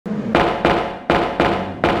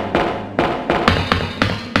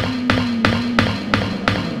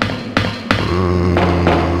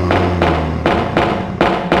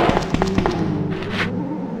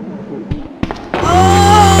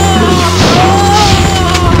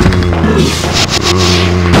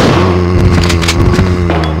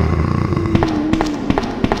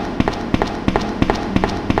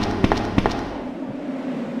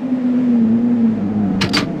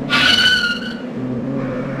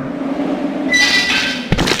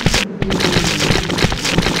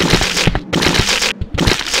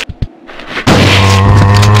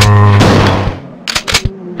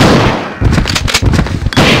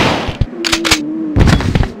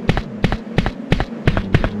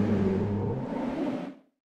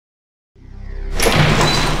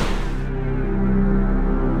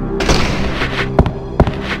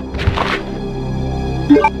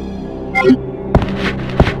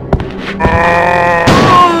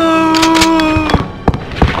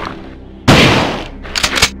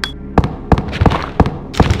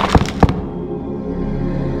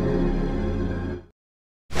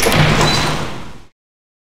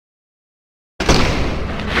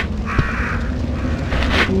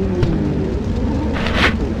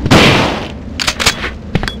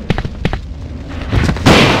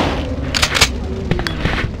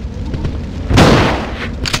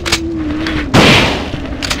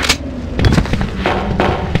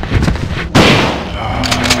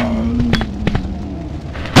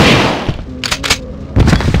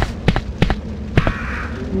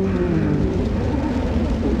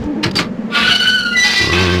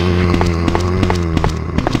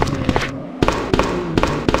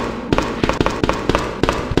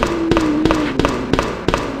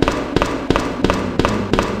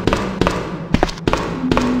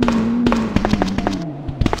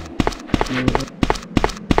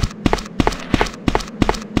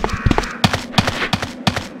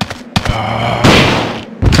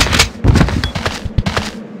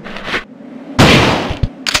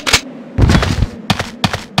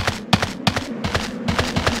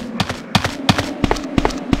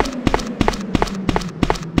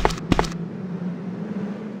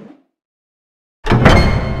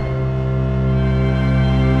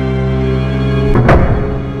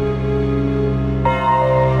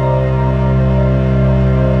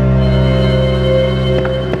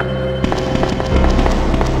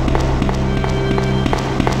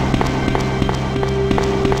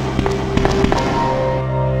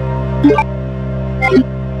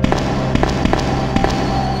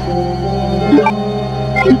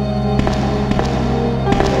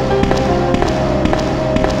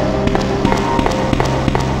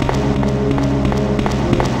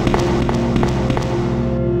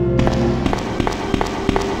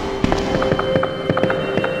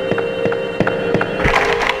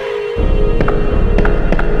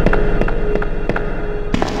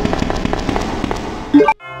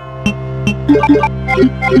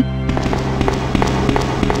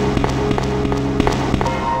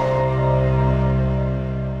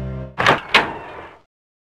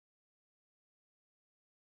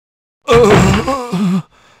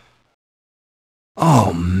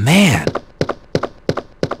Oh, man.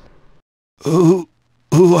 Who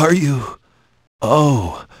are you?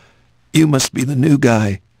 Oh, you must be the new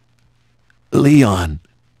guy. Leon.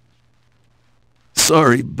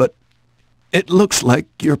 Sorry, but it looks like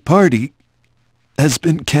your party has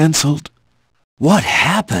been cancelled. What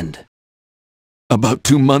happened? About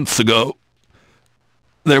 2 months ago,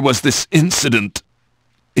 there was this incident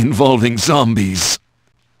involving zombies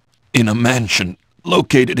in a mansion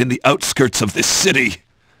located in the outskirts of this city.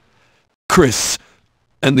 Chris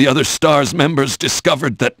and the other STARS members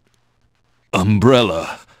discovered that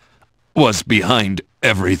Umbrella was behind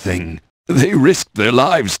everything. They risked their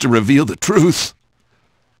lives to reveal the truth,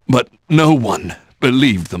 but no one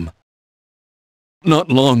believed them.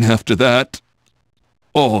 Not long after that,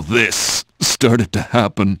 all this started to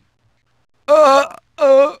happen.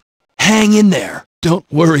 Hang in there. Don't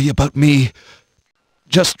worry about me.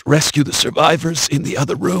 Just rescue the survivors in the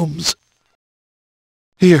other rooms.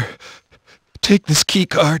 Here, take this key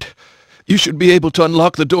card. You should be able to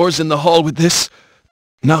unlock the doors in the hall with this.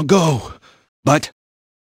 Now go. But...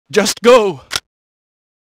 Just go!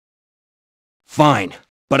 Fine,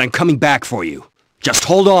 but I'm coming back for you. Just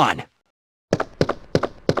hold on.